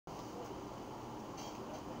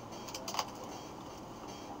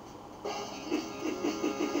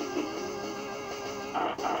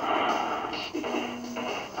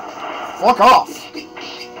Fuck off!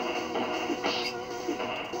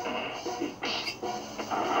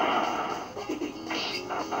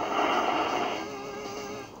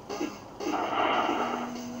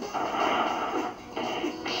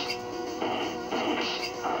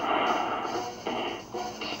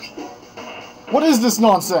 What is this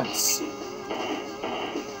nonsense?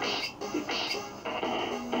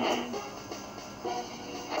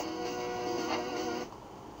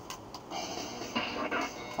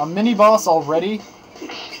 A mini-boss already?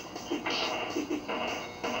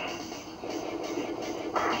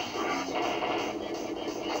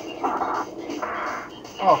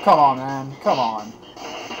 Oh, come on, man. Come on.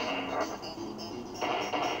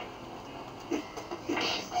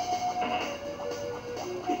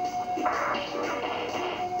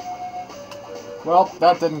 Well,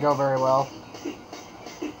 that didn't go very well.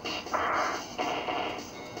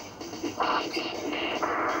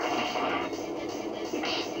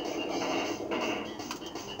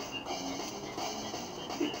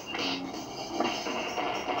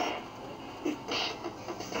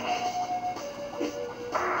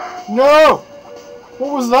 No!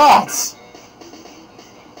 What was that?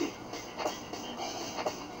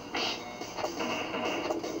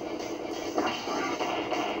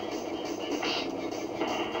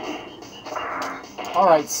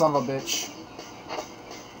 Alright, son of a bitch.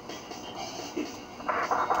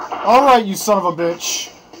 Alright, you son of a bitch.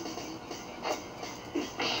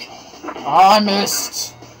 I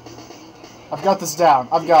missed. I've got this down.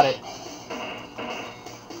 I've got it.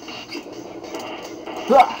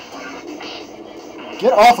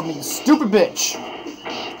 Get off of me, you stupid bitch!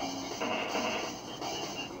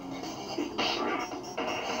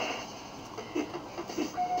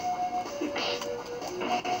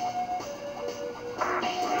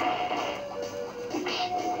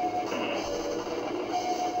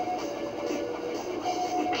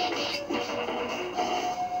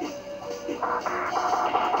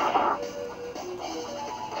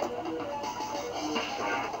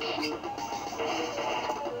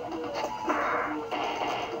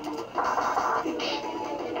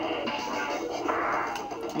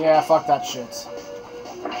 Yeah, fuck that shit.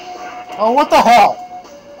 Oh, what the hell?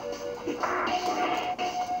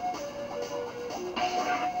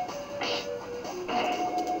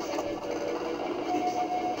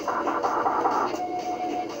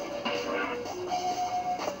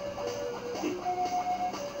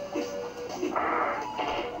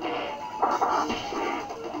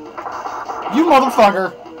 You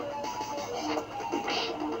motherfucker!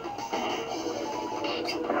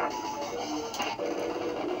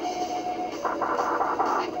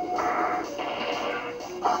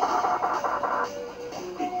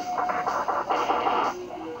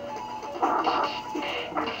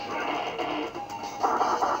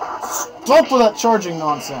 Stop with that charging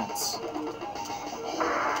nonsense.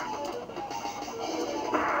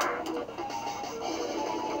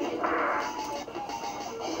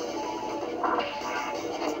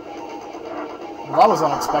 Well, that was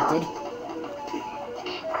unexpected.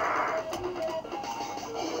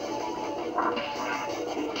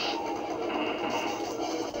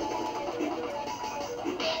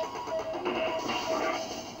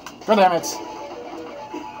 God damn it.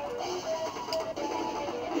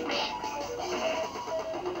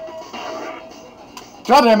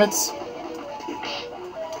 God damn it!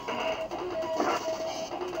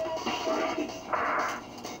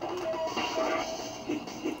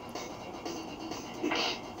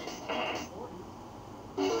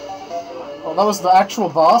 Oh, that was the actual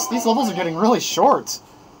boss? These levels are getting really short.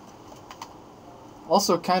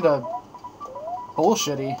 Also kinda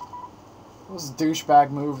bullshitty. What was a douchebag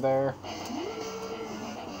move there?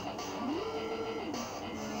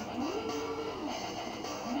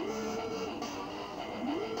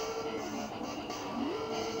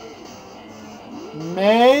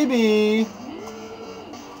 Maybe.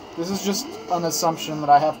 This is just an assumption that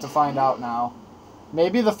I have to find out now.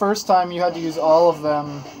 Maybe the first time you had to use all of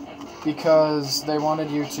them because they wanted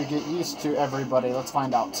you to get used to everybody. Let's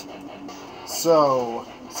find out. So,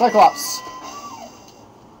 Cyclops.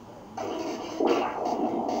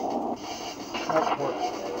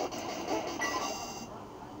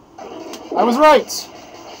 I was right!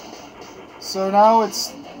 So now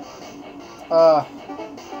it's,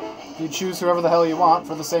 you choose whoever the hell you want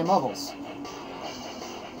for the same levels.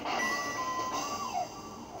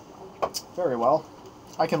 Very well.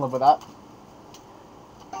 I can live with that.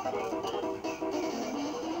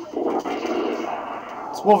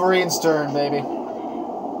 It's Wolverine's turn, baby.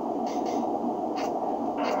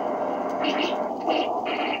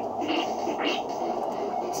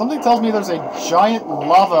 Something tells me there's a giant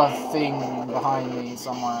lava thing behind me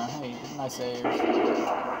somewhere. Hey, nice save.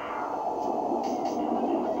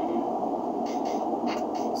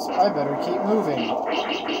 So I better keep moving.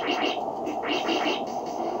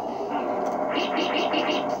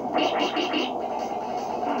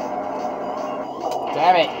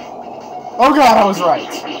 Damn it! Oh god, I was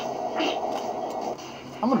right!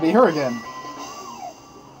 I'm gonna be her again.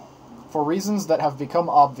 For reasons that have become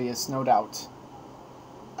obvious, no doubt.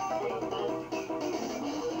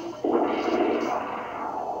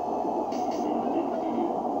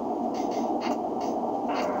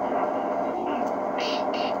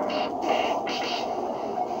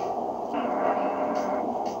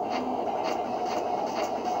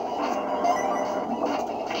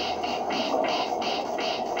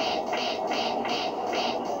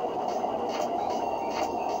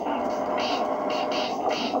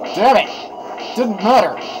 Damn it! Didn't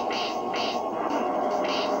matter!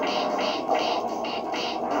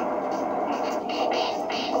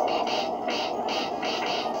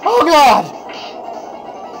 Oh god!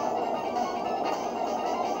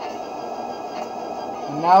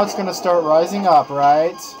 And now it's gonna start rising up,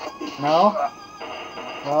 right? No?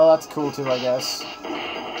 Well, that's cool too, I guess.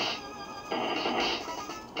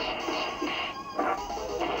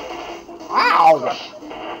 Ow!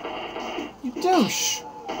 You douche!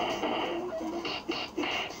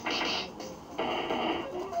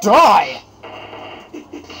 Die!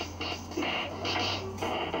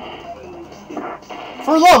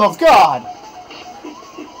 For love of God!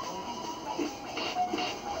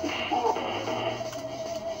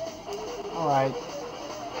 Alright.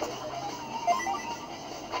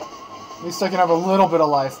 At least I can have a little bit of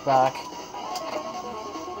life back.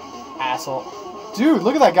 Asshole. Dude,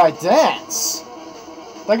 look at that guy dance!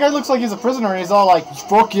 That guy looks like he's a prisoner and he's all like,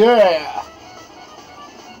 fuck yeah!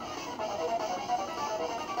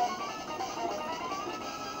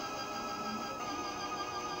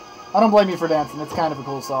 I don't blame you for dancing, it's kind of a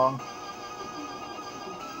cool song.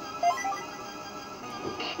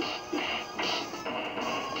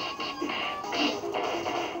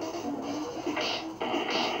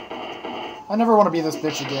 I never want to be this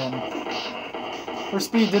bitch again. Her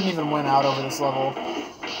speed didn't even win out over this level.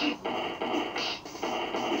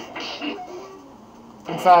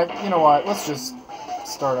 In fact, you know what, let's just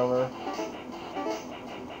start over.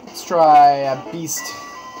 Let's try a beast.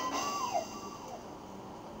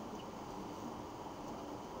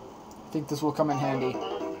 I think this will come in handy.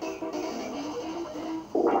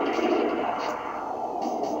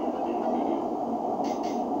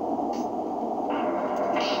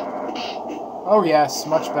 Oh yes,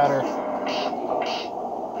 much better.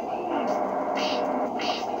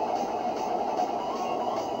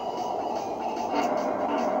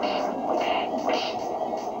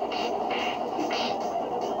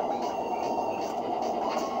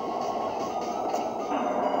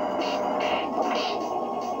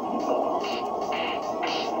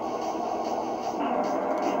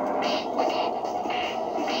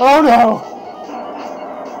 Oh no!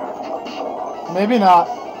 Maybe not.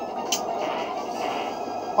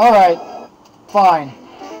 Alright. Fine.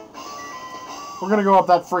 We're gonna go up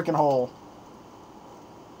that freaking hole.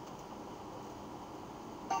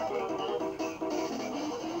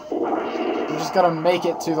 We just gotta make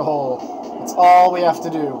it to the hole. That's all we have to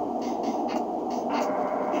do.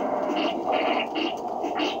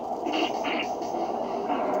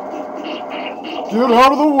 Get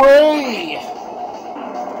out of the way!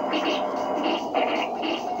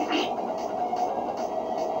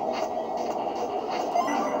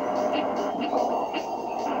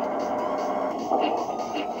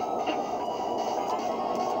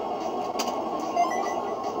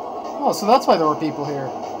 Oh, so that's why there were people here.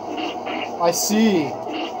 I see.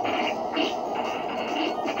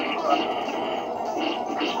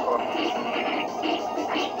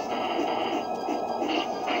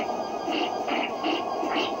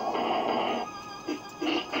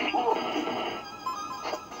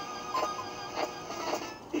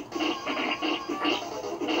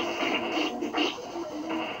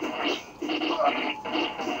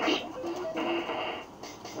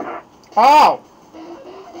 Ow!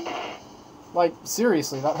 Like,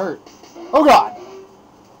 seriously, that hurt. Oh god!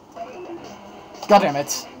 God damn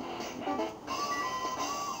it.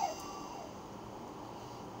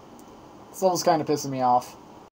 This level's kind of pissing me off.